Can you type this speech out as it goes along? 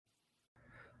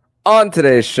On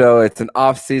today's show, it's an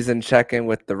off-season check-in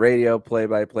with the radio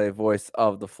play-by-play voice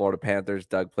of the Florida Panthers,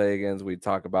 Doug Plagens. We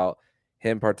talk about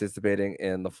him participating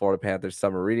in the Florida Panthers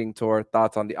summer reading tour,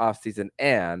 thoughts on the off-season,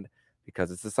 and because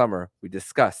it's the summer, we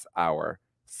discuss our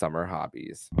summer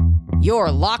hobbies. You're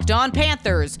Locked On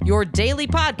Panthers, your daily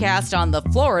podcast on the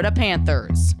Florida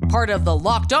Panthers. Part of the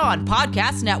Locked On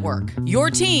Podcast Network,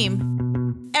 your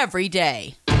team every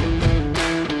day.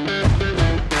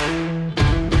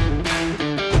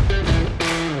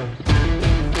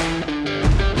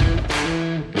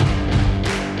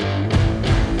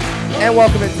 And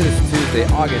welcome into this Tuesday,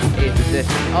 August 8th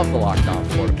edition of the Locked On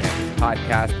Florida Panthers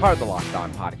podcast, part of the Locked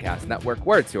On Podcast Network,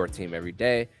 where it's your team every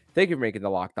day. Thank you for making the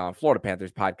Locked On Florida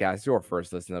Panthers podcast your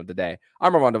first listen of the day.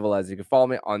 I'm Armando Velez. You can follow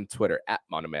me on Twitter at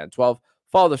MondoMan12.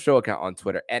 Follow the show account on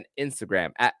Twitter and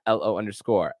Instagram at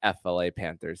LO_FLA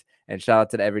Panthers. And shout out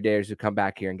to the everydayers who come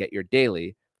back here and get your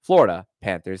daily Florida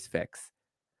Panthers fix.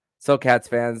 So, Cats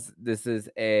fans, this is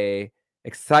a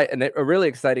really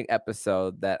exciting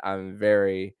episode that I'm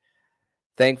very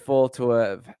thankful to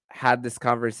have had this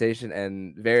conversation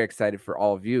and very excited for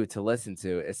all of you to listen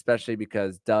to, especially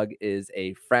because Doug is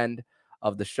a friend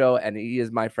of the show and he is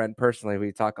my friend personally.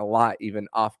 We talk a lot, even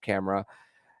off camera,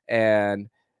 and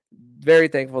very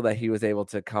thankful that he was able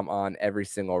to come on every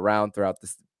single round throughout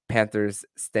the Panthers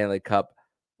Stanley Cup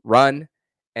run.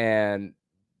 And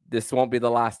this won't be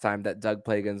the last time that Doug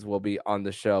Plagens will be on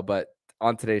the show, but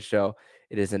on today's show,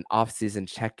 it is an off-season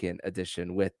check-in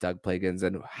edition with Doug Plagens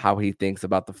and how he thinks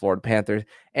about the Florida Panthers.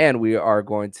 And we are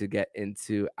going to get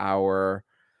into our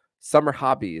summer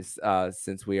hobbies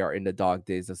since we are in the dog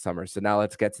days of summer. So now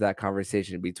let's get to that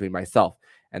conversation between myself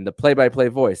and the play-by-play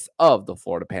voice of the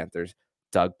Florida Panthers,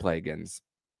 Doug Plagens.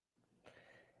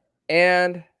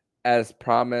 And as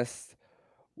promised,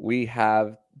 we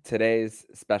have today's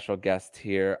special guest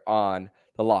here on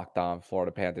the Locked On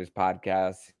Florida Panthers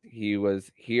podcast. He was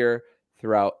here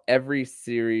throughout every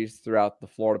series throughout the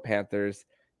Florida Panthers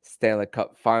Stanley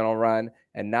Cup final run.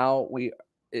 And now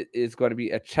it is going to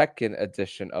be a check-in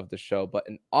edition of the show, but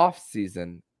an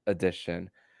off-season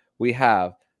edition. We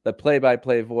have the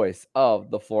play-by-play voice of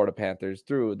the Florida Panthers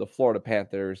through the Florida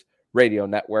Panthers radio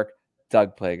network,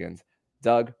 Doug Plagens.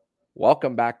 Doug,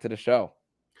 welcome back to the show.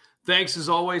 Thanks as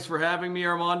always for having me,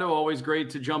 Armando. Always great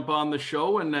to jump on the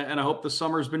show, and I hope the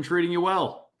summer's been treating you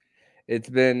well. It's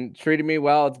been treating me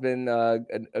well. It's been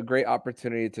a great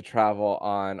opportunity to travel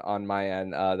on my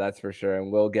end, that's for sure.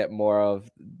 And we'll get more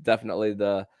of definitely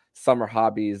the summer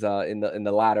hobbies in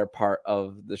the latter part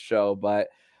of the show. But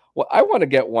what I want to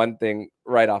get one thing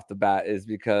right off the bat is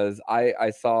because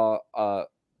I saw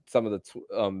some of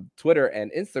the Twitter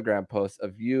and Instagram posts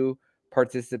of you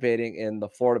participating in the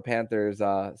Florida Panthers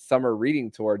summer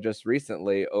reading tour just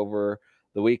recently over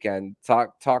the weekend.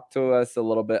 Talk to us a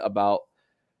little bit about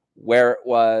where it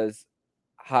was,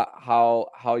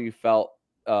 how you felt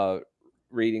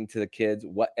reading to the kids,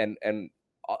 what and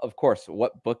of course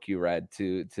what book you read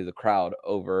to the crowd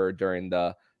over during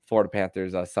the Florida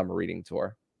Panthers summer reading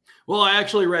tour. Well, I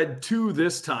actually read 2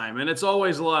 this time, and it's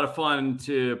always a lot of fun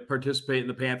to participate in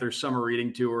the Panthers Summer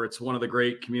Reading Tour. It's one of the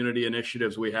great community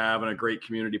initiatives we have and a great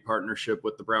community partnership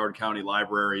with the Broward County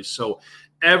Libraries. So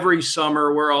every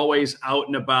summer, we're always out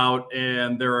and about,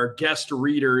 and there are guest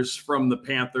readers from the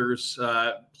Panthers,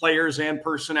 players and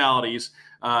personalities,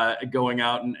 going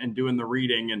out and doing the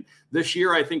reading. And this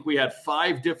year, I think we had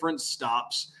 5 different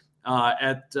stops.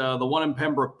 At the one in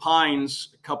Pembroke Pines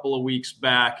a couple of weeks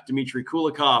back, Dmitry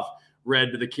Kulikov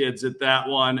read to the kids at that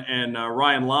one, and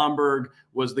Ryan Lomberg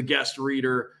was the guest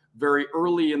reader very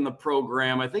early in the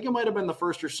program. I think it might have been the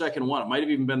first or second one. It might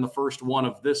have even been the first one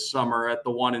of this summer at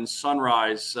the one in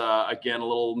Sunrise, again,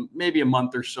 maybe a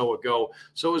month or so ago.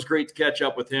 So it was great to catch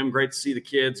up with him. Great to see the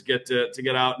kids get to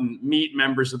get out and meet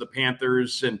members of the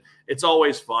Panthers. And it's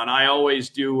always fun. I always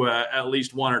do at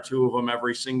least 1 or 2 of them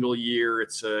every single year.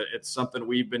 It's something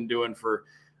we've been doing for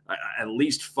at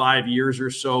least 5 years or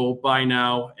so by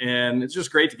now. And it's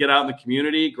just great to get out in the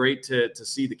community, great to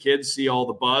see the kids, see all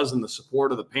the buzz and the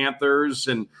support of the Panthers,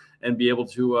 and be able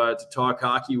to talk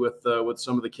hockey with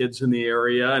some of the kids in the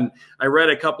area. And I read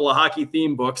a couple of hockey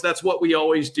themed books. That's what we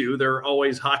always do. They're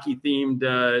always hockey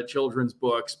themed children's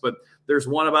books, but there's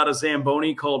one about a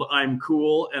Zamboni called I'm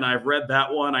Cool. And I've read that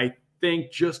one, I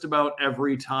think, just about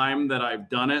every time that I've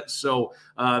done it. So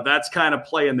that's kind of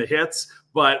playing the hits.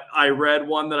 but I read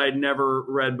one that I'd never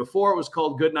read before. It was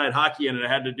called Goodnight Hockey, and it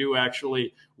had to do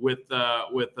actually with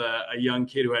a young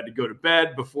kid who had to go to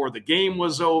bed before the game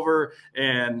was over,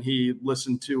 and he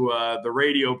listened to the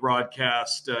radio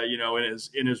broadcast,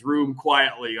 in his room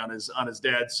quietly on his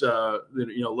dad's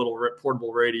little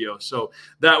portable radio. So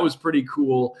that was pretty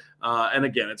cool. And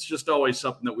again, it's just always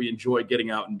something that we enjoy getting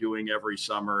out and doing every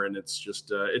summer, and it's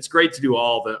just it's great to do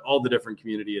all the different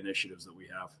community initiatives that we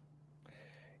have.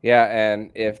 Yeah,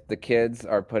 and if the kids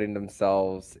are putting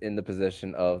themselves in the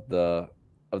position of the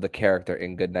character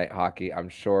in Goodnight Hockey, I'm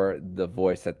sure the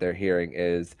voice that they're hearing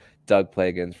is Doug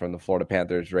Plagens from the Florida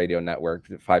Panthers radio network,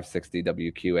 560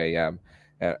 WQAM,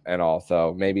 and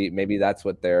also maybe that's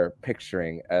what they're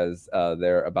picturing as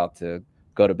they're about to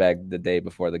go to bed the day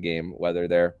before the game, whether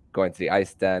they're going to the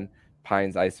Ice Den,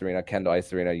 Pines Ice Arena, Kendall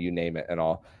Ice Arena, you name it, and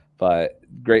all. But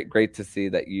great to see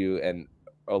that you and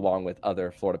along with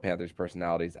other Florida Panthers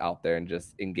personalities out there and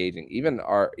just engaging. Even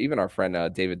our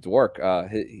friend David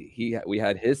Dwork, we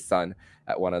had his son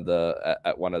at one of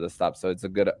the stops, so it's a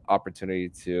good opportunity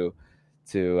to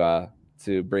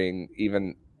bring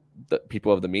even the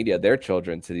people of the media, their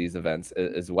children, to these events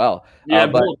as well. Yeah,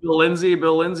 Bill Lindsay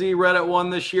read at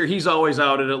one this year. He's always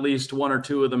out at least one or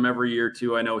two of them every year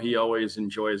too. I know he always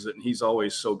enjoys it, and he's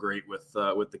always so great with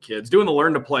the kids doing the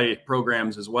Learn to Play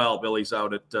programs as well. Billy's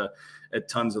out at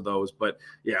tons of those. But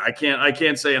yeah, I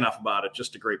can't say enough about it.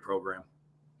 Just a great program.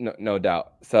 No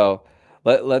doubt. So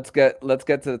let's get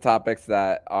to the topics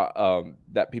that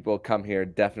that people come here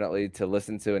definitely to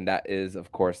listen to, and that is,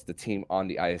 of course, the team on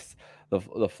the ice,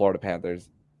 the Florida Panthers.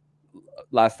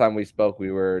 Last time we spoke,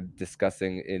 we were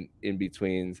discussing in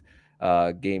betweens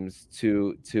games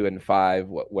 2 and 5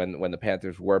 when the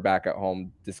Panthers were back at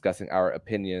home, discussing our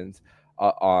opinions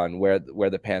on where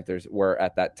the Panthers were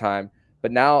at that time.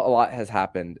 But now a lot has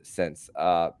happened since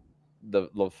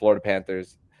the Florida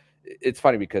Panthers. It's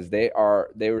funny because they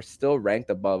were still ranked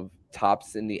above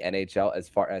tops in the NHL as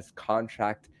far as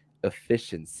contract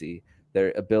efficiency,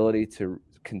 their ability to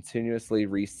continuously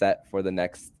reset for the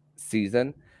next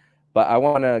season. But I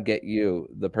want to get you,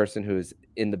 the person who's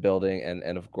in the building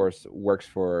and of course works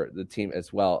for the team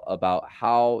as well, about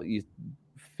how you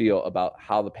feel about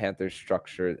how the Panthers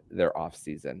structure their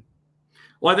offseason.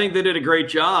 Well, I think they did a great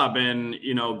job. And,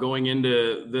 going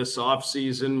into this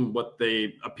offseason, what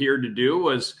they appeared to do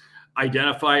was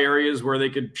identify areas where they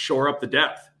could shore up the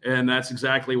depth. And that's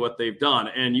exactly what they've done.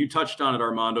 And you touched on it,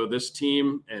 Armando. This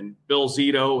team and Bill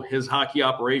Zito, his hockey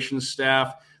operations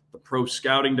staff, the pro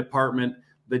scouting department,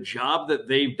 the job that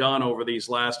they've done over these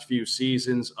last few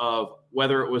seasons of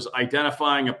whether it was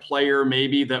identifying a player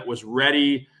maybe that was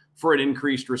ready for an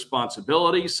increased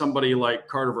responsibility, somebody like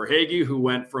Carter Verhaeghe, who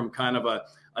went from kind of a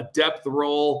depth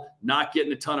role, not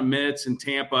getting a ton of minutes in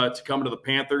Tampa to come to the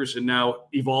Panthers and now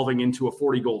evolving into a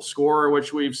 40-goal scorer,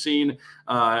 which we've seen,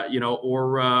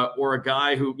 or a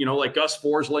guy who, like Gus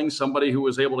Forsling, somebody who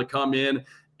was able to come in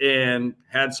and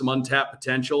had some untapped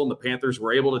potential, and the Panthers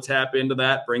were able to tap into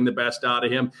that, bring the best out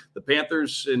of him. The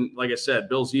Panthers, and like I said,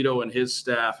 Bill Zito and his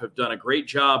staff have done a great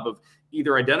job of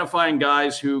either identifying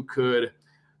guys who could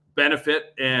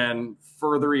benefit and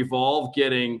further evolve,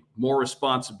 getting more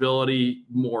responsibility,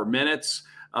 more minutes,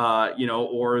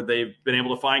 or they've been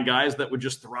able to find guys that would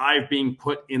just thrive being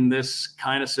put in this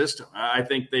kind of system. I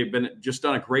think they've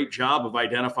done a great job of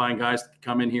identifying guys that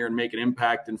come in here and make an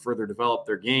impact and further develop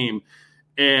their game.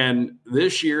 And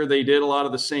this year they did a lot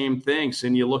of the same things.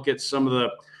 And you look at some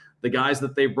of the guys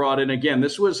that they brought in. Again,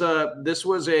 this was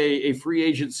a free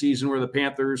agent season where the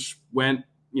Panthers went,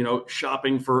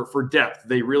 shopping for depth.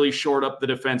 They really shored up the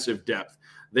defensive depth.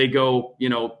 They go,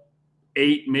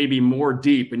 8, maybe more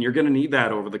deep, and you're going to need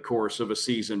that over the course of a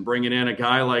season, bringing in a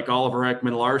guy like Oliver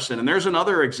Ekman-Larsson. And there's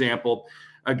another example,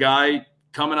 a guy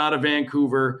coming out of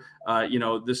Vancouver.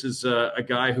 This is a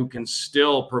guy who can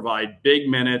still provide big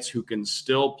minutes, who can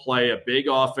still play a big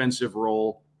offensive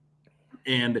role.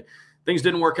 And things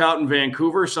didn't work out in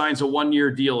Vancouver, signs a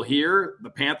 1-year deal here. The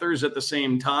Panthers at the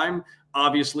same time,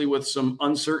 obviously with some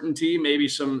uncertainty, maybe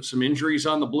some injuries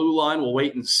on the blue line. We'll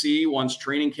wait and see once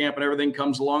training camp and everything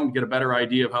comes along to get a better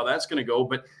idea of how that's going to go.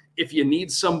 But if you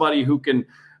need somebody who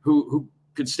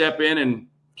could step in and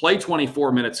play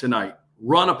 24 minutes a night,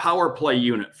 run a power play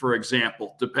unit, for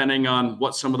example, depending on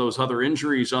what some of those other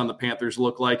injuries on the Panthers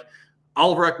look like,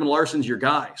 Oliver Ekman-Larsson's your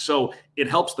guy. So it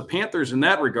helps the Panthers in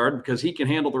that regard because he can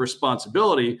handle the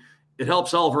responsibility. It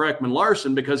helps Oliver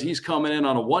Ekman-Larsson because he's coming in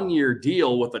on a 1-year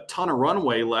deal with a ton of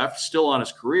runway left still on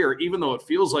his career. Even though it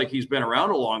feels like he's been around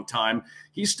a long time,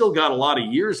 he's still got a lot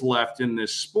of years left in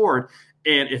this sport.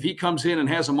 And if he comes in and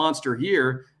has a monster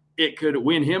year, it could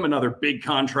win him another big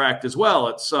contract as well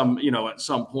at some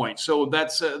point. So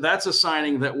that's a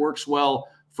signing that works well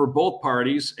for both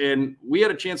parties. And we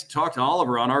had a chance to talk to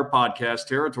Oliver on our podcast,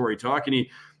 Territory Talk, and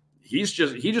he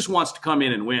just wants to come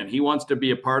in and win. He wants to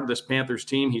be a part of this Panthers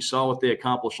team. He saw what they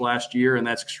accomplished last year, and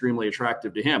that's extremely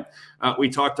attractive to him. We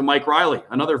talked to Mike Riley,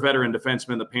 another veteran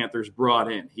defenseman the Panthers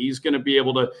brought in. He's going to be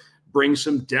able to bring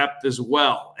some depth as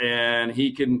well, and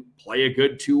he can play a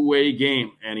good two-way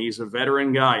game, and he's a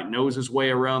veteran guy, knows his way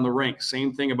around the rink.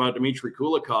 Same thing about Dmitry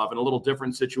Kulikov, in a little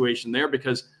different situation there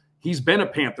because he's been a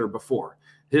Panther before.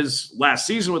 His last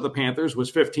season with the Panthers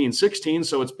was 15-16,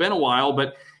 so it's been a while,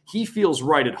 but he feels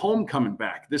right at home coming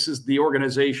back. This is the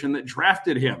organization that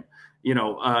drafted him,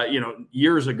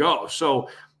 years ago. So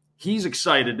he's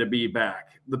excited to be back.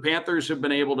 The Panthers have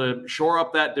been able to shore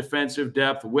up that defensive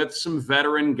depth with some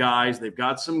veteran guys. They've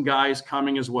got some guys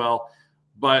coming as well.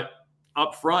 But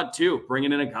up front, too,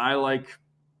 bringing in a guy like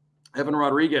Evan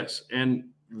Rodriguez. And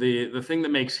the thing that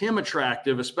makes him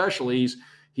attractive, especially,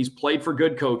 he's played for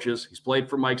good coaches. He's played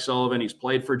for Mike Sullivan. He's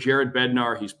played for Jared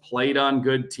Bednar. He's played on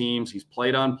good teams. He's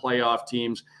played on playoff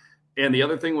teams. And the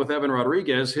other thing with Evan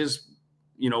Rodriguez, his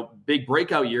big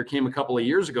breakout year came a couple of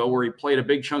years ago where he played a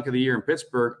big chunk of the year in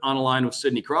Pittsburgh on a line with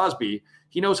Sidney Crosby.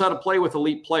 He knows how to play with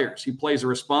elite players. He plays a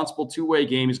responsible two-way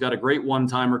game. He's got a great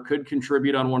one-timer, could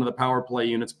contribute on one of the power play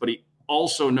units, but he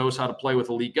also knows how to play with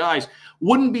elite guys.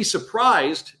 Wouldn't be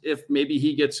surprised if maybe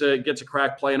he gets a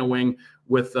crack playing a wing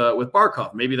with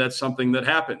Barkov. Maybe that's something that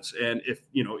happens. And if,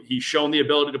 he's shown the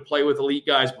ability to play with elite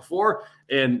guys before,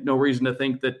 and no reason to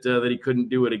think that he couldn't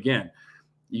do it again.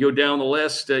 You go down the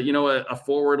list, a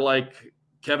forward like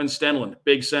Kevin Stenlund,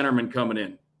 big centerman coming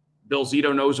in. Bill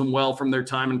Zito knows him well from their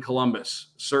time in Columbus.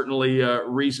 Certainly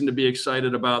reason to be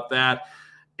excited about that.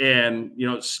 And,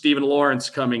 Stephen Lawrence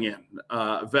coming in,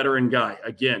 veteran guy,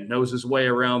 again, knows his way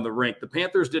around the rink. The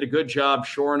Panthers did a good job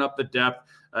shoring up the depth.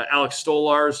 Alex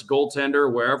Stolarz,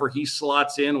 goaltender, wherever he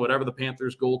slots in, whatever the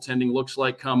Panthers goaltending looks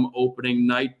like come opening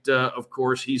night. Of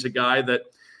course, he's a guy that,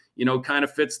 kind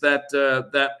of fits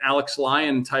that Alex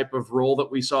Lyon type of role that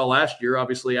we saw last year.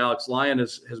 Obviously, Alex Lyon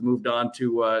has moved on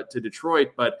to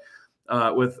Detroit, but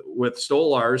with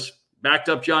Stolarz, backed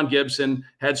up John Gibson,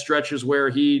 had stretches where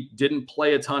he didn't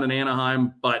play a ton in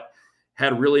Anaheim, but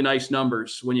had really nice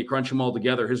numbers. When you crunch them all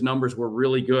together, his numbers were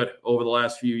really good over the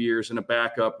last few years in a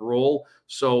backup role.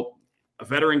 So a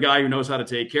veteran guy who knows how to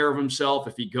take care of himself.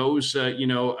 If he goes,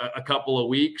 a couple of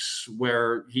weeks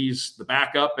where he's the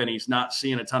backup and he's not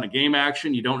seeing a ton of game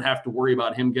action, you don't have to worry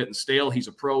about him getting stale. He's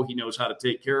a pro. He knows how to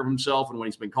take care of himself. And when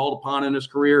he's been called upon in his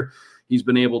career, he's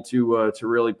been able to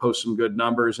really post some good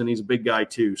numbers, and he's a big guy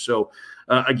too. So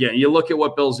again, you look at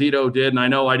what Bill Zito did, and I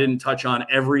know I didn't touch on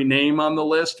every name on the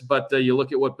list, but you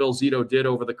look at what Bill Zito did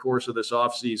over the course of this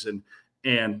offseason.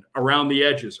 And around the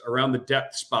edges, around the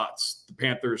depth spots, the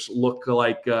Panthers look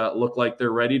like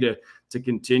they're ready to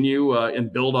continue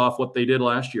and build off what they did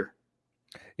last year.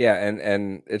 Yeah,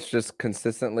 and it's just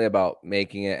consistently about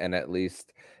making it, and at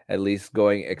least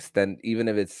going extend, even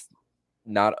if it's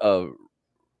not a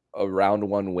round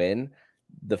one win.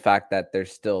 The fact that they're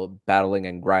still battling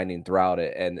and grinding throughout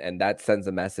it, and that sends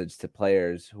a message to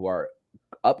players who are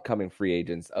upcoming free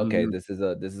agents. Okay, this is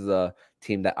a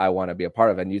team that I want to be a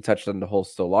part of. And you touched on the whole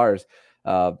Stolarz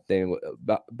thing,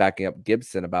 backing up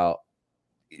Gibson about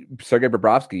Sergei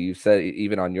Bobrovsky. You said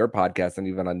even on your podcast and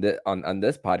even on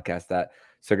this podcast that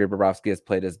Sergei Bobrovsky has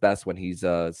played his best when he's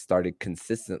started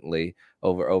consistently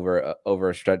over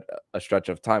a stretch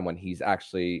of time, when he's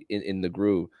actually in the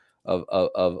groove of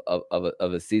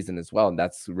a season as well, and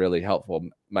that's really helpful.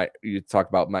 You talk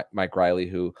about Mike Riley,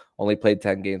 who only played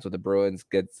 10 games with the Bruins,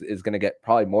 is going to get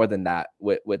probably more than that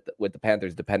with the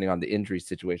Panthers, depending on the injury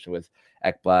situation with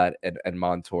Ekblad and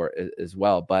Montour as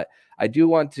well. But I do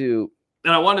want to,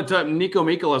 and I wanted to Nico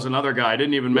Mikkola is another guy. I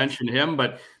didn't even mention him,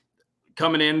 but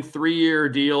coming in 3-year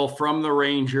deal from the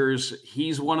Rangers,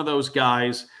 he's one of those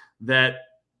guys that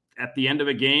at the end of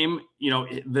a game,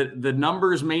 the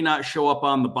numbers may not show up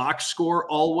on the box score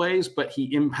always, but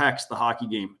he impacts the hockey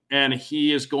game. And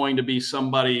he is going to be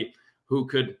somebody who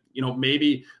could,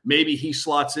 maybe he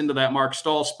slots into that Mark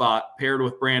Stahl spot paired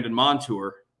with Brandon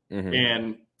Montour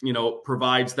and,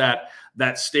 provides that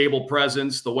stable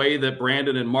presence the way that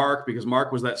Brandon and Mark, because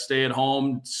Mark was that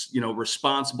stay-at-home,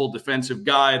 responsible defensive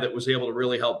guy that was able to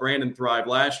really help Brandon thrive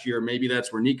last year. Maybe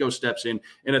that's where Nico steps in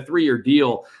a 3-year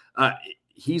deal.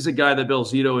 He's a guy that Bill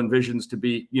Zito envisions to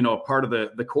be, a part of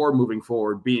the core moving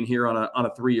forward, being here on a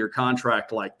 3-year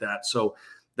contract like that. So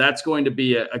that's going to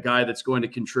be a guy that's going to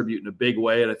contribute in a big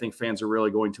way. And I think fans are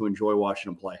really going to enjoy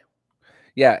watching him play.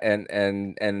 Yeah.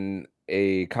 And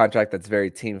a contract that's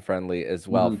very team friendly as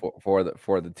well for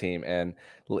the team, and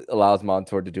allows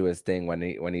Montour to do his thing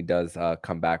when he does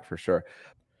come back for sure.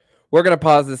 We're going to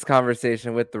pause this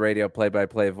conversation with the radio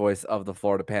play-by-play voice of the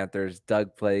Florida Panthers,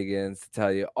 Doug Plagens, to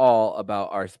tell you all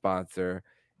about our sponsor,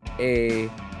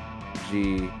 AG1.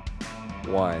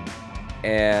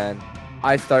 And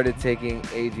I started taking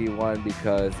AG1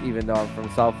 because even though I'm from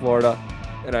South Florida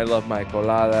and I love my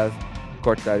coladas,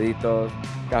 cortaditos,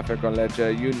 café con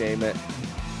leche, you name it,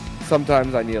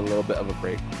 sometimes I need a little bit of a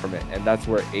break from it. And that's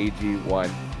where AG1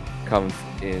 comes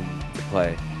into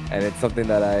play. And it's something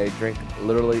that I drink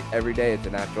literally every day. It's a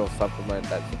natural supplement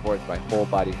that supports my whole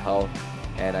body health.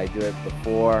 And I do it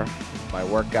before my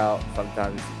workout,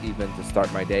 sometimes even to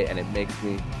start my day. And it makes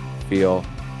me feel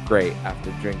great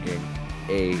after drinking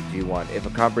AG1. If a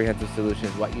comprehensive solution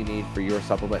is what you need for your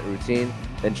supplement routine,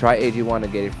 then try AG1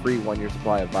 and get a free 1-year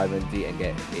supply of vitamin D and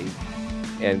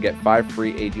get 5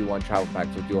 free AG1 travel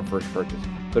packs with your first purchase.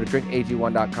 Go to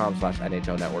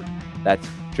drinkag1.com/NHL Network. That's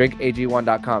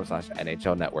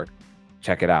drinkag1.com/NHL Network.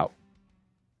 Check it out.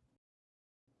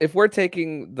 If we're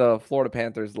taking the Florida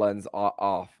Panthers lens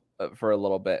off for a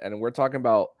little bit, and we're talking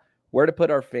about where to put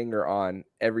our finger on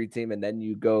every team, and then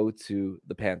you go to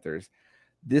the Panthers,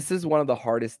 this is one of the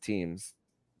hardest teams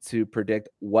to predict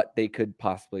what they could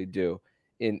possibly do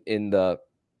in the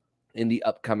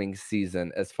upcoming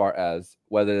season, as far as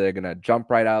whether they're going to jump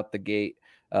right out the gate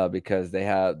because they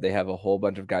have a whole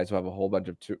bunch of guys who have a whole bunch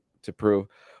of to prove,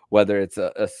 whether it's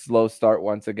a slow start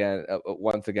once again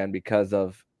because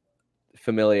of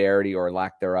familiarity or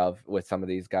lack thereof with some of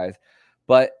these guys.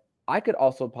 But I could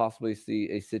also possibly see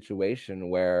a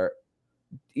situation where,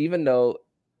 even though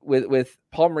with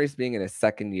Paul Maurice being in his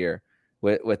second year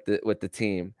with the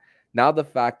team, now the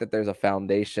fact that there's a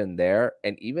foundation there,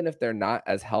 and even if they're not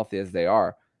as healthy as they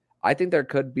are, I think there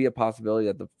could be a possibility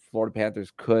that the Florida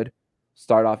Panthers could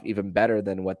start off even better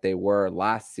than what they were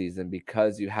last season,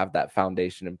 because you have that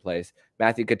foundation in place.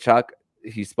 Matthew Tkachuk,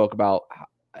 he spoke about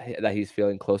that he's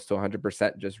feeling close to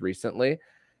 100% just recently.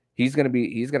 He's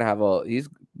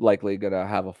likely gonna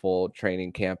have a full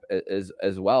training camp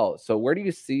as well. So where do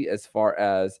you see as far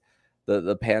as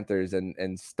the Panthers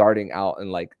and starting out in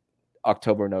like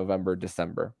October, November,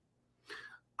 December?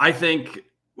 I think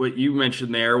what you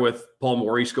mentioned there with Paul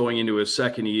Maurice going into his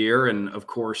second year, and of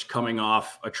course coming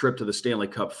off a trip to the Stanley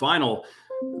Cup final,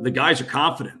 the guys are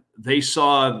confident. They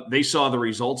saw the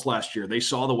results last year. They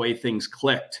saw the way things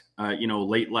clicked,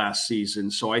 late last season.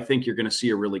 So I think you're going to see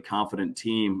a really confident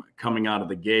team coming out of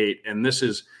the gate. And this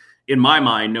is, in my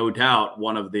mind, no doubt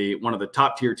one of the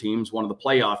top tier teams, one of the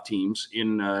playoff teams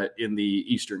in the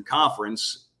Eastern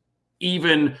Conference,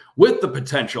 even with the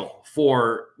potential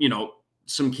for,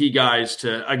 some key guys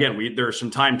to, again, there are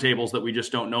some timetables that we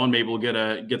just don't know, and maybe we'll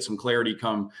get some clarity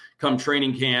come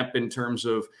training camp in terms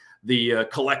of the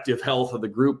collective health of the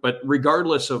group. But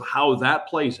regardless of how that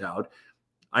plays out,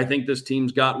 I think this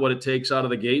team's got what it takes out of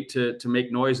the gate to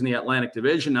make noise in the Atlantic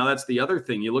Division. Now, that's the other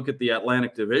thing. You look at the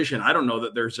Atlantic Division, I don't know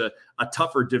that there's a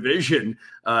tougher division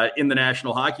in the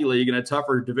National Hockey League, and a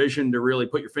tougher division to really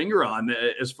put your finger on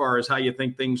as far as how you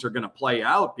think things are going to play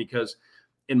out, because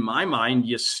in my mind,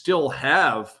 you still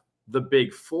have the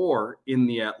big four in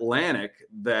the Atlantic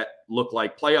that look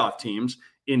like playoff teams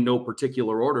in no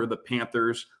particular order: the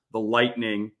Panthers, the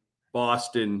Lightning,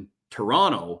 Boston,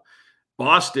 Toronto.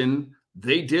 Boston,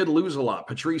 they did lose a lot.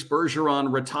 Patrice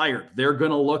Bergeron retired. They're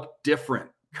going to look different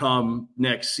come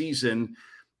next season.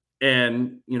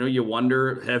 And, you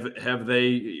wonder, have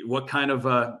they, what kind of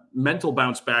a mental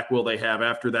bounce back will they have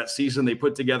after that season they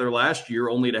put together last year,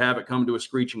 only to have it come to a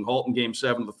screeching halt in Game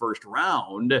 7 of the first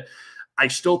round? I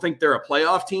still think they're a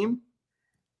playoff team.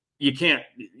 You can't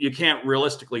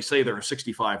realistically say they're a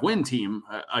 65-win team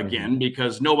again,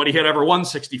 because nobody had ever won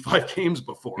 65 games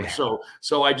before. Yeah.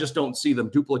 So I just don't see them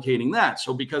duplicating that.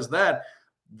 So because of that,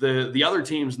 the other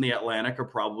teams in the Atlantic are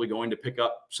probably going to pick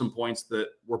up some points that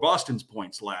were Boston's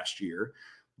points last year.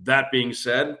 That being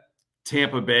said,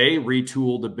 Tampa Bay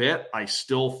retooled a bit. I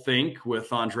still think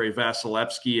with Andrei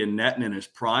Vasilevsky and net in his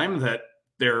prime that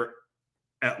they're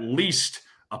at least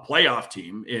a playoff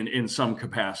team in some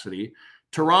capacity.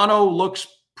 Toronto looks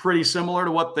pretty similar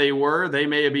to what they were. They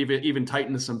may have even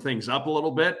tightened some things up a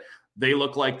little bit. They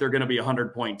look like they're going to be a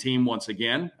 100-point team once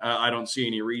again. I don't see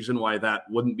any reason why that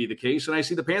wouldn't be the case. And I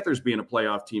see the Panthers being a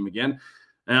playoff team again.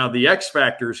 Now, the X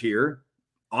factors here,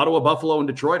 Ottawa, Buffalo, and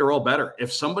Detroit are all better.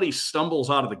 If somebody stumbles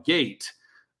out of the gate,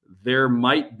 there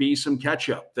might be some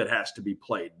catch-up that has to be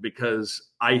played,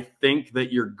 because I think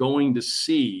that you're going to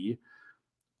see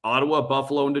Ottawa,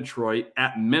 Buffalo, and Detroit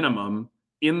at minimum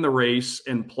in the race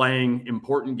and playing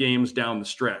important games down the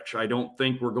stretch. I don't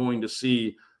think we're going to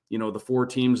see the 4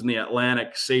 teams in the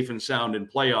Atlantic safe and sound in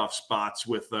playoff spots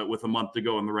with a month to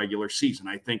go in the regular season.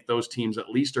 I think those teams at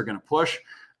least are going to push.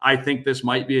 I think this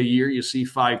might be a year you see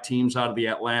 5 teams out of the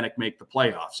Atlantic make the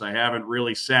playoffs. I haven't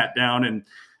really sat down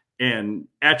and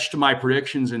etched my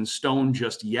predictions in stone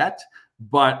just yet,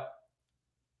 but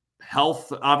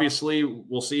health, obviously,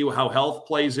 we'll see how health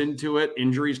plays into it.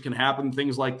 Injuries can happen,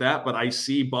 things like that. But I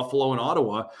see Buffalo and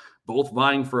Ottawa both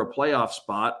vying for a playoff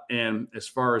spot. And as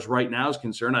far as right now is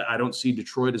concerned, I don't see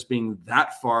Detroit as being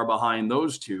that far behind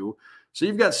those two. So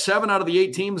you've got 7 out of the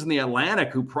 8 teams in the Atlantic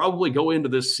who probably go into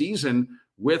this season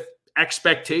with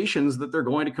expectations that they're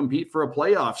going to compete for a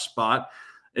playoff spot.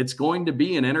 It's going to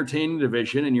be an entertaining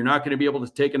division, and you're not going to be able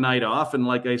to take a night off. And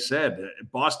like I said,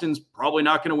 Boston's probably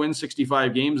not going to win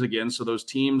 65 games again. So those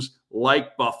teams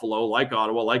like Buffalo, like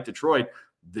Ottawa, like Detroit,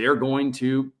 they're going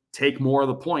to take more of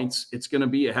the points. It's going to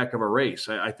be a heck of a race.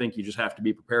 I think you just have to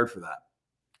be prepared for that.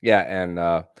 Yeah, and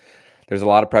there's a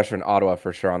lot of pressure in Ottawa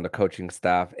for sure on the coaching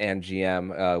staff and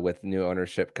GM with new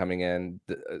ownership coming in.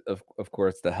 Of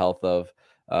course, the health of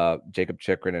Jacob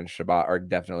Chikrin and Shabbat are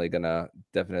definitely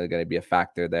gonna be a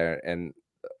factor there, and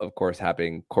of course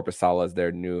having Korpisalo as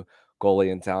their new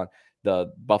goalie in town.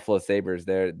 The Buffalo Sabres,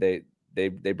 they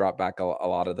brought back a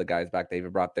lot of the guys back. They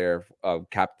even brought their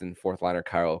captain, 4th liner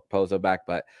Kyle Pozo back.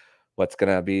 But what's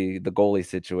gonna be the goalie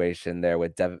situation there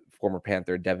with former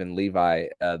Panther Devin Levi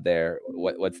there?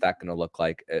 What's that gonna look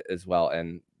like as well?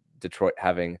 And Detroit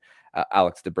having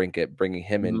Alex DeBrincat, bringing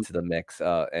him into the mix,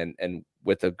 and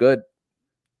with a good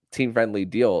team-friendly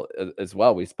deal as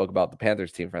well. We spoke about the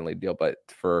Panthers team-friendly deal, but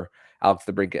for Alex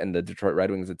DeBrincat and the Detroit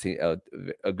Red Wings,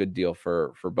 a good deal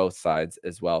for both sides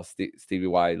as well. Stevie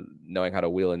Y knowing how to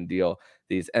wheel and deal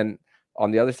these. And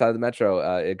on the other side of the Metro,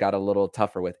 it got a little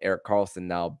tougher with Erik Karlsson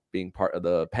now being part of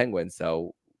the Penguins.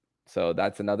 So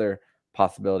that's another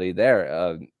possibility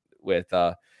there.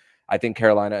 I think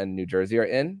Carolina and New Jersey are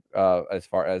in as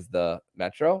far as the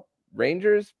Metro.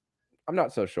 Rangers, I'm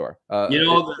not so sure.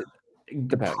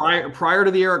 Prior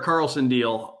to the Erik Karlsson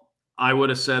deal, I would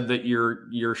have said that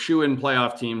your shoe-in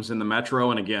playoff teams in the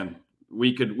Metro, and again,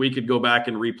 we could go back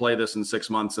and replay this in 6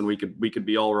 months, and we could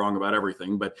be all wrong about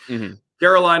everything. But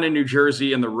Carolina, New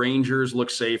Jersey, and the Rangers look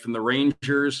safe. And the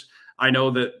Rangers, I know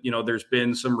that there's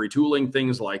been some retooling,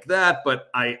 things like that, but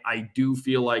I do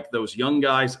feel like those young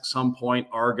guys at some point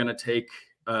are going to take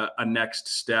a next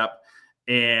step.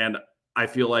 And I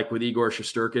feel like with Igor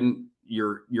Shesterkin,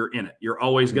 you're in it. You're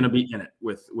always going to be in it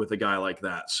with a guy like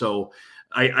that. So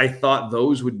I thought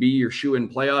those would be your shoe-in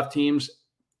playoff teams.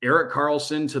 Erik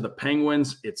Karlsson to the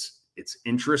Penguins. It's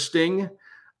interesting.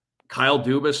 Kyle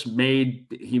Dubas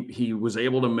he was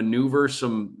able to maneuver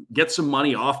get some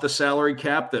money off the salary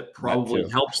cap that probably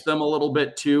helps them a little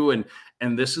bit too. And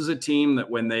this is a team that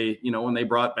when they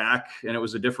brought back, and it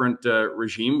was a different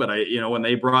regime, but when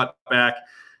they brought back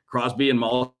Crosby and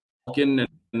Malkin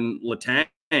and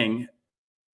Letang,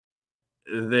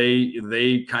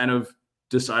 they kind of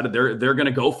decided they're going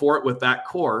to go for it with that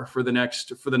core for the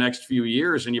next few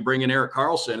years. And you bring in Erik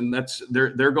Karlsson, and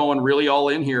they're going really all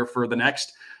in here for the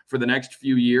next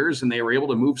few years. And they were able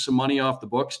to move some money off the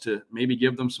books to maybe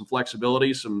give them some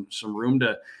flexibility, some room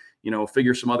to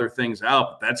figure some other things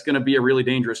out. But that's going to be a really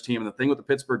dangerous team. And the thing with the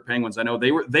Pittsburgh Penguins, I know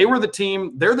they were the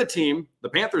team. They're the team. The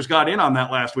Panthers got in on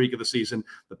that last week of the season.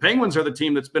 The Penguins are the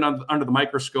team that's been under the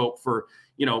microscope for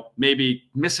maybe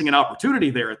missing an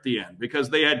opportunity there at the end, because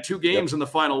they had 2 games in the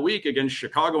final week against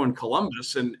Chicago and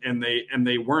Columbus, and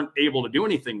they weren't able to do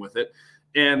anything with it.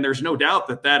 And there's no doubt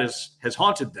that has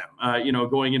haunted them,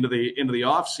 going into the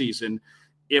off season.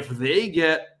 If they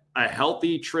get a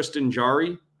healthy Tristan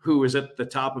Jarry, who is at the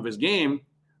top of his game,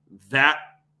 that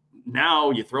now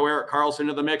you throw Erik Karlsson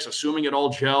into the mix, assuming it all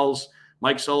gels.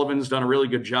 Mike Sullivan's done a really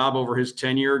good job over his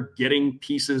tenure getting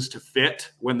pieces to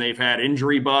fit when they've had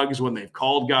injury bugs, when they've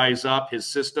called guys up. His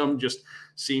system just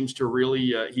seems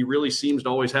to he really seems to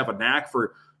always have a knack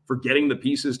for getting the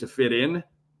pieces to fit in.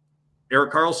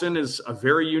 Erik Karlsson is a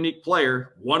very unique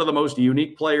player, one of the most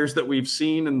unique players that we've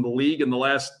seen in the league in the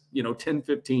last 10,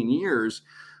 15 years.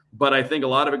 But I think a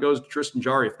lot of it goes to Tristan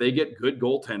Jarry. If they get good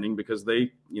goaltending, because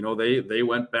they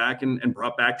went back and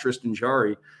brought back Tristan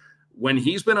Jarry, when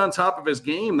he's been on top of his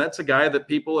game, that's a guy that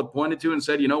people have pointed to and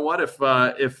said, you know what, if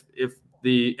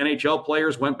the NHL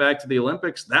players went back to the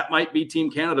Olympics, that might be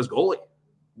Team Canada's goalie.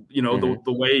 The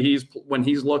way when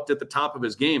he's looked at the top of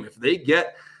his game, if they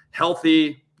get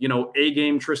healthy,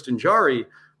 A-game Tristan Jarry,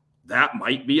 that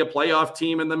might be a playoff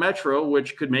team in the Metro,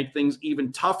 which could make things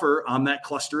even tougher on that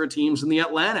cluster of teams in the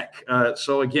Atlantic.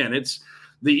 So again,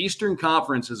 the Eastern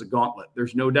Conference is a gauntlet.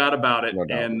 There's no doubt about it. No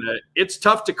doubt. And it's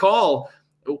tough to call.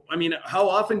 I mean, how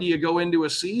often do you go into a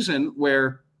season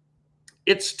where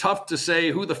it's tough to say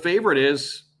who the favorite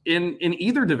is in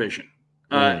either division.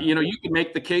 You can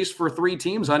make the case for 3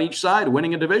 teams on each side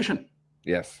winning a division.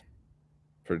 Yes,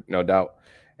 for no doubt.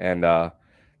 And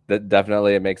that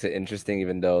definitely it makes it interesting,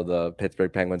 even though the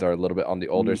Pittsburgh Penguins are a little bit on the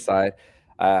older side.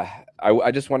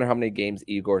 I just wonder how many games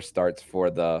Igor starts for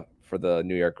the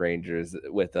New York Rangers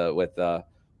with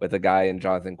a guy in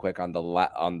Jonathan Quick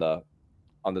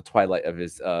on the twilight of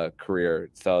his career.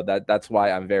 So that's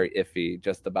why I'm very iffy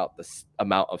just about the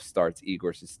amount of starts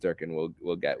Igor Shesterkin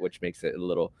will get, which makes it a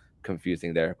little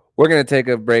confusing there. We're going to take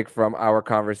a break from our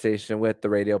conversation with the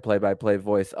radio play-by-play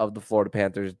voice of the Florida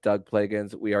Panthers, Doug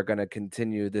Plagens. We are going to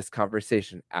continue this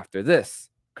conversation after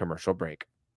this commercial break.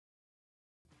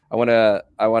 I want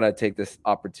to take this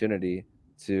opportunity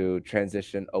to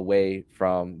transition away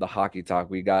from the hockey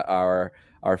talk. We got our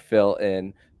fill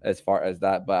in as far as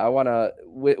that, but I want to,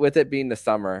 with it being the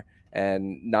summer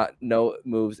and no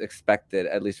moves expected,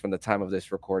 at least from the time of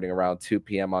this recording around 2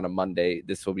 p.m. on a Monday.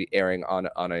 This will be airing on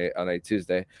a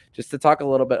Tuesday, just to talk a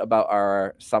little bit about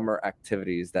our summer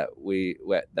activities that we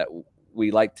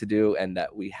like to do and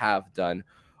that we have done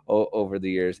over the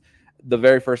years. The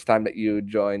very first time that you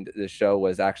joined the show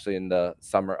was actually in the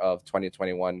summer of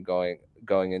 2021, going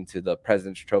into the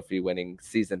President's Trophy winning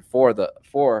season for the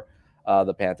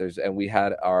Panthers, and we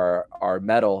had our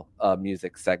metal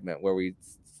music segment where we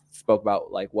spoke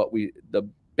about like the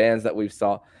bands that we've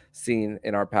seen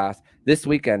in our past. This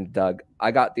weekend, Doug,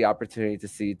 I got the opportunity to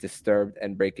see Disturbed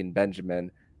and Breaking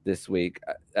Benjamin this week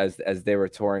as they were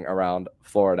touring around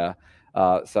Florida.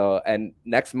 And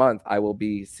next month I will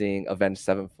be seeing Avenged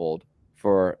Sevenfold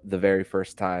for the very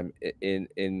first time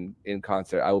in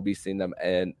concert. I will be seeing them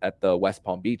at the West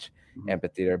Palm Beach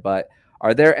Amphitheater. But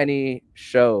are there any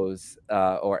shows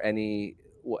or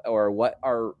what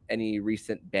are any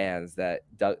recent bands that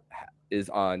Doug is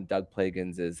on Doug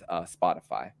Plagens'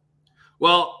 Spotify?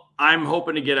 Well, I'm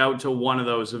hoping to get out to one of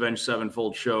those Avenged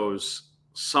Sevenfold shows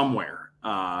somewhere.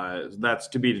 That's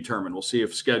to be determined. We'll see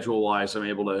if schedule-wise I'm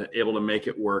able to make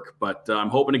it work. But I'm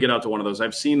hoping to get out to one of those.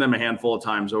 I've seen them a handful of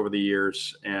times over the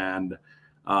years, and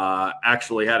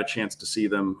actually had a chance to see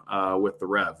them with the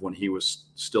Rev when he was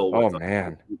still with us,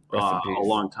 a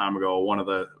long time ago. One of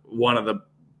the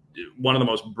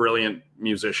most brilliant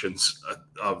musicians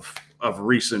of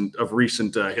recent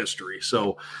history.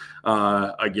 So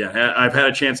again, I've had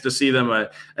a chance to see them a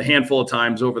handful of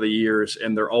times over the years,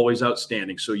 and they're always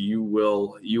outstanding. So you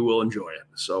will enjoy it.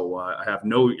 So I have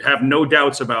no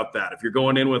doubts about that. If you're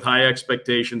going in with high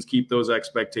expectations, keep those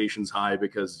expectations high,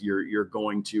 because you're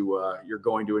going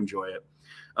to enjoy it.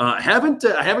 I haven't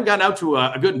gotten out to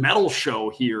a good metal show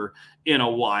here in a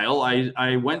while.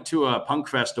 I went to a punk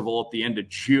festival at the end of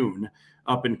June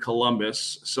up in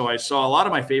Columbus, so I saw a lot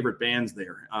of my favorite bands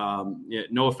there.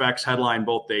 NoFX headline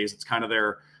both days. It's kind of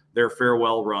their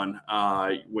farewell run,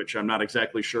 which I'm not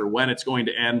exactly sure when it's going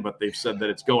to end, but they've said that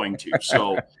it's going to.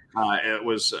 So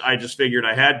I just figured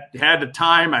I had the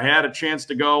time, I had a chance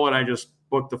to go, and I just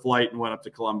booked the flight and went up to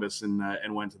Columbus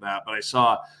and went to that. But I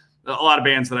saw a lot of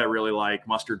bands that I really like: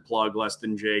 Mustard Plug, Less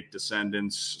Than Jake,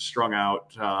 Descendants, Strung Out,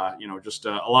 just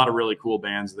a lot of really cool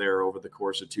bands there over the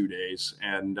course of 2 days.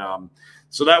 And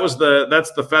so that's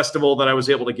the festival that I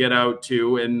was able to get out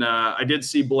to. And I did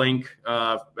see Blink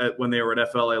when they were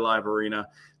at FLA Live Arena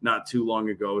not too long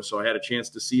ago. So I had a chance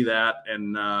to see that.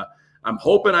 And I'm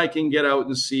hoping I can get out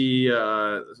and see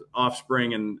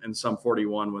Offspring and Sum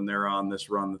 41 when they're on this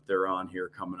run that they're on here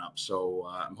coming up. So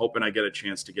I'm hoping I get a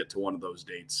chance to get to one of those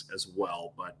dates as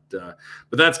well. But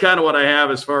that's kind of what I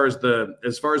have as far as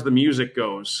the music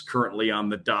goes currently on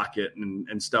the docket,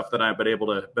 and stuff that I've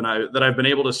been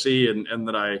able to see and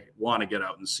that I want to get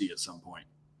out and see at some point.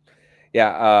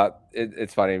 Yeah,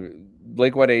 it's funny.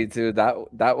 Blink-182,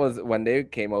 that was when they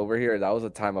came over here. That was a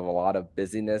time of a lot of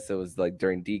busyness. It was like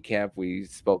during D camp. We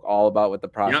spoke all about with the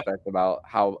prospect about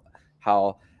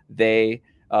how they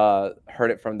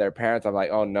heard it from their parents. I'm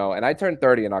like, oh no. And I turned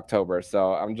 30 in October,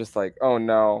 so I'm just like, oh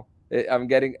no. I'm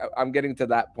getting to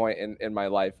that point in my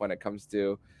life when it comes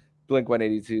to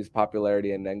Blink-182's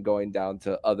popularity and then going down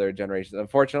to other generations.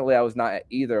 Unfortunately, I was not at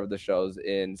either of the shows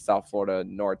in South Florida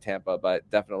nor Tampa, but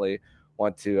definitely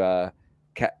want to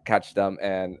catch them.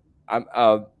 And I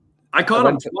caught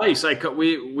them twice.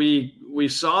 We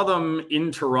saw them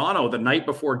in Toronto the night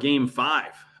before Game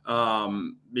 5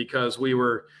 because we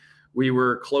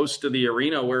were close to the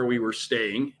arena where we were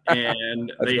staying,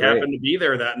 and they happened to be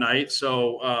there that night.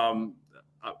 So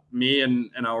me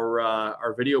and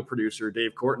our video producer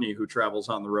Dave Courtney, who travels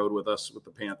on the road with us with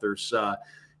the Panthers,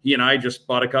 he and I just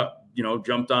bought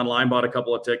jumped online, bought a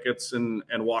couple of tickets and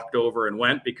walked over and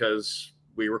went, because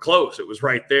we were close. It was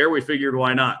right there. We figured,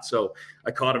 why not? So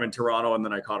I caught him in Toronto, and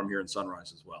then I caught him here in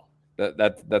Sunrise as well.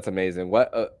 That's amazing.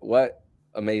 What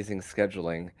amazing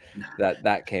scheduling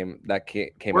that came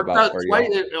Worked about out for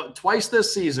you. twice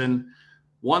this season,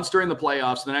 once during the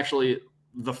playoffs, then actually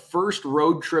the first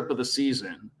road trip of the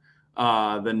season.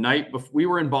 The night before we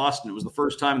were in Boston, it was the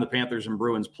first time the Panthers and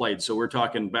Bruins played. So we're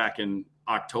talking back in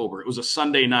October. It was a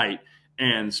Sunday night,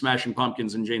 and Smashing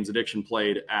Pumpkins and Jane's Addiction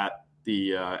played at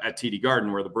the at TD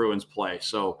Garden where the Bruins play.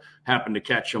 So happened to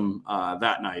catch them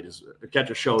catch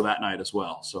a show that night as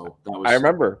well. So that was. I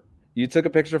remember you took a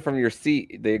picture from your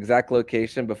seat, the exact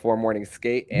location before morning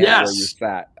skate, and Yes. where you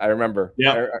sat. I remember.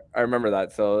 Yeah. I remember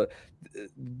that. So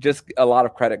just a lot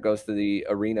of credit goes to the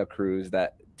arena crews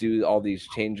that do all these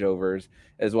changeovers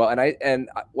as well. And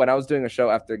when I was doing a show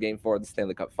after Game 4 of the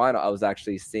Stanley Cup Final, I was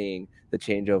actually seeing the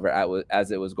changeover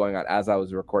as it was going on as I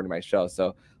was recording my show.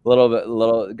 So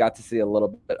got to see a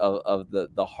little bit of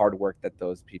the hard work that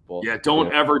those people. Yeah,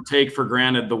 don't ever take for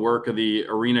granted the work of the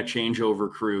arena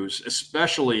changeover crews,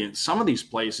 especially in some of these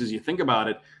places. You think about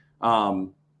it.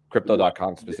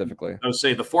 Crypto.com specifically. I would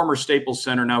say the former Staples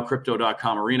Center, now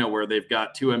Crypto.com Arena, where they've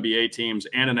got 2 NBA teams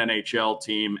and an NHL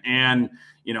team and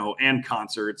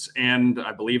concerts. And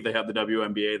I believe they have the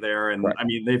WNBA there. And right. I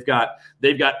mean, they've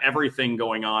got everything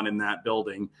going on in that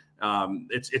building.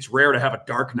 It's rare to have a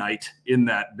dark night in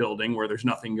that building where there's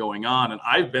nothing going on. And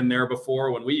I've been there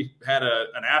before when we had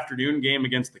an afternoon game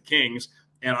against the Kings,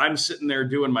 and I'm sitting there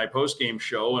doing my post-game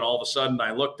show, and all of a sudden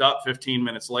I looked up 15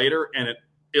 minutes later, and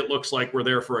it looks like we're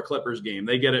there for a Clippers game.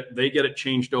 They get it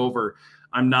changed over.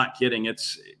 I'm not kidding.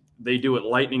 They do it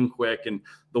lightning quick, and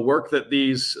the work that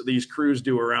these crews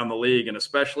do around the league, and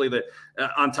especially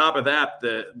on top of that,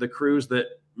 the crews that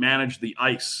manage the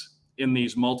ice in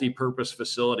these multi-purpose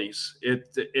facilities,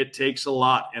 it takes a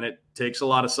lot, and it takes a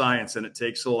lot of science, and it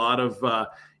takes a lot of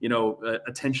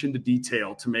attention to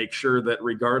detail to make sure that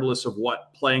regardless of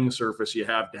what playing surface you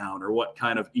have down or what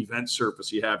kind of event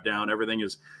surface you have down, everything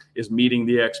is meeting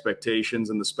the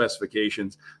expectations and the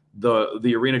specifications.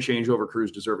 The arena changeover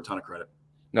crews deserve a ton of credit.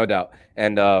 No doubt.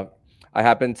 And I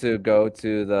happened to go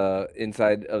to the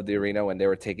inside of the arena when they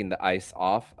were taking the ice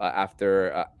off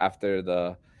after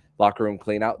the locker room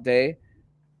cleanout day.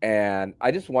 And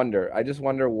I just wonder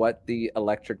what the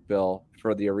electric bill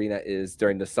for the arena is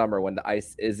during the summer when the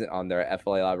ice isn't on there at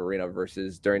FLA Live Arena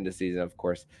versus during the season. Of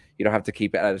course, you don't have to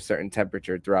keep it at a certain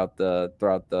temperature throughout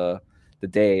the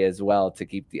day as well to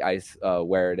keep the ice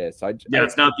where it is. So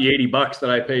it's not the $80 that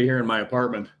I pay here in my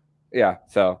apartment. Yeah,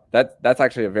 so that's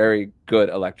actually a very good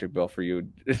electric bill for you,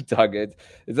 Doug.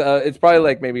 It's probably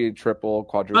like maybe triple,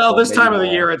 quadruple. Well, this time of the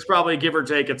year, it's probably give or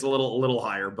take. It's a little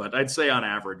higher, but I'd say on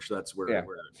average, that's where. Yeah.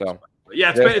 So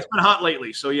yeah, it's been hot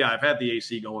lately. So yeah, I've had the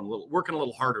AC working a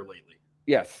little harder lately.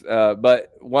 Yes,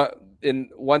 but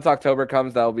once October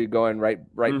comes, that'll be going right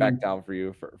back down for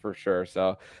you for sure.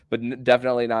 So, but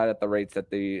definitely not at the rates that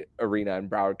the arena in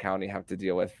Broward County have to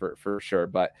deal with for sure.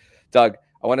 But Doug,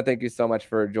 I want to thank you so much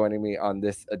for joining me on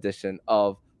this edition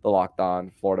of the Locked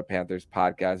On Florida Panthers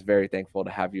podcast. Very thankful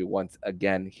to have you once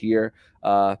again here.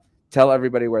 Tell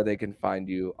everybody where they can find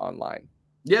you online.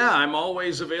 Yeah, I'm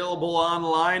always available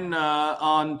online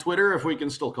on Twitter, if we can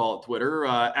still call it Twitter,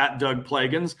 at Doug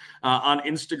Plagens. On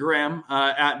Instagram,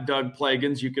 at Doug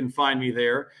Plagens. You can find me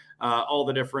there. All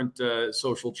the different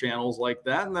social channels like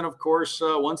that. And then, of course,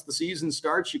 once the season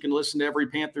starts, you can listen to every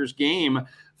Panthers game.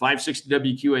 560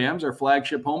 WQAM is our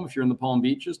flagship home. If you're in the Palm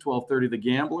Beaches, 1230 The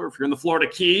Gambler. If you're in the Florida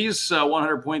Keys,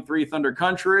 100.3 Thunder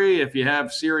Country. If you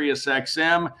have Sirius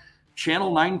XM,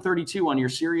 channel 932 on your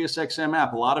Sirius XM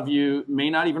app. A lot of you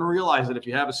may not even realize that if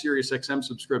you have a Sirius XM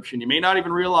subscription, you may not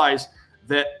even realize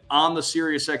that on the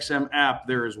Sirius XM app,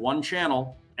 there is one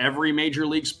channel. Every major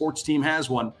league sports team has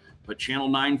one. But channel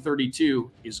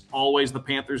 932 is always the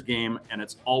Panthers game, and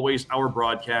it's always our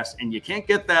broadcast. And you can't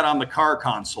get that on the car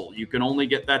console. You can only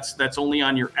get that's only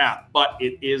on your app, but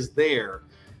it is there.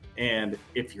 And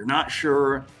if you're not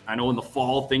sure, I know in the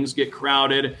fall things get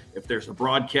crowded. If there's a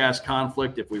broadcast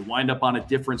conflict, if we wind up on a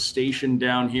different station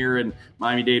down here in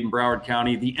Miami-Dade and Broward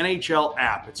County, the NHL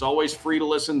app, it's always free to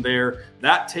listen there.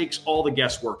 That takes all the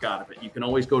guesswork out of it. You can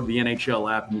always go to the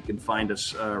NHL app and you can find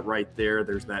us right there.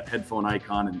 There's that headphone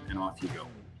icon and off you go.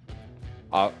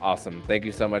 Awesome. Thank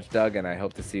you so much, Doug, and I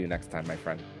hope to see you next time, my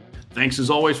friend. Thanks as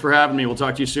always for having me. We'll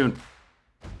talk to you soon.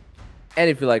 And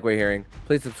if you like what you're hearing,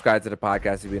 please subscribe to the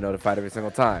podcast to be notified every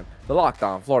single time the Locked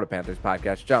On Florida Panthers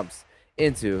podcast jumps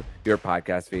into your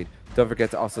podcast feed. Don't forget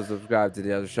to also subscribe to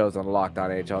the other shows on the Locked On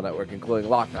NHL network, including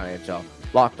Locked On NHL,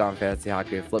 Locked On Fantasy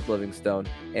Hockey with Flip Livingstone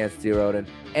and Steve Roden,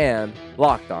 and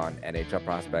Locked On NHL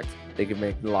Prospects. Thank you for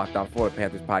making the Locked On Florida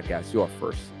Panthers podcast your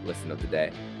first listen of the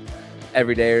day.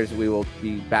 Everydayers, we will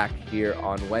be back here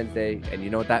on Wednesday, and you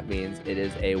know what that means. It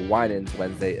is a Winans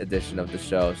Wednesday edition of the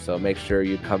show, so make sure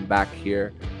you come back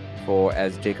here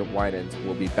as Jacob Winans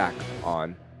will be back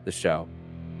on the show.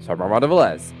 So I'm Armando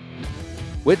Velez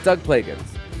with Doug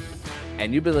Plagens,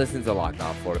 and you've been listening to the Locked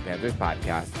On Florida Panthers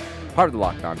podcast, part of the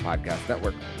Locked On Podcast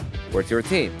Network, where it's your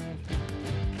team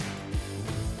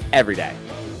every day.